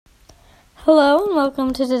Hello and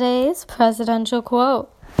welcome to today's presidential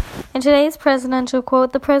quote. In today's presidential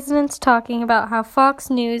quote, the president's talking about how Fox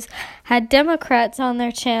News had Democrats on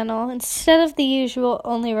their channel instead of the usual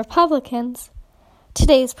only Republicans.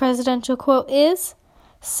 Today's presidential quote is,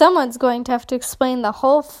 "Someone's going to have to explain the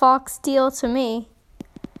whole Fox deal to me."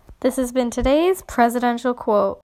 This has been today's presidential quote.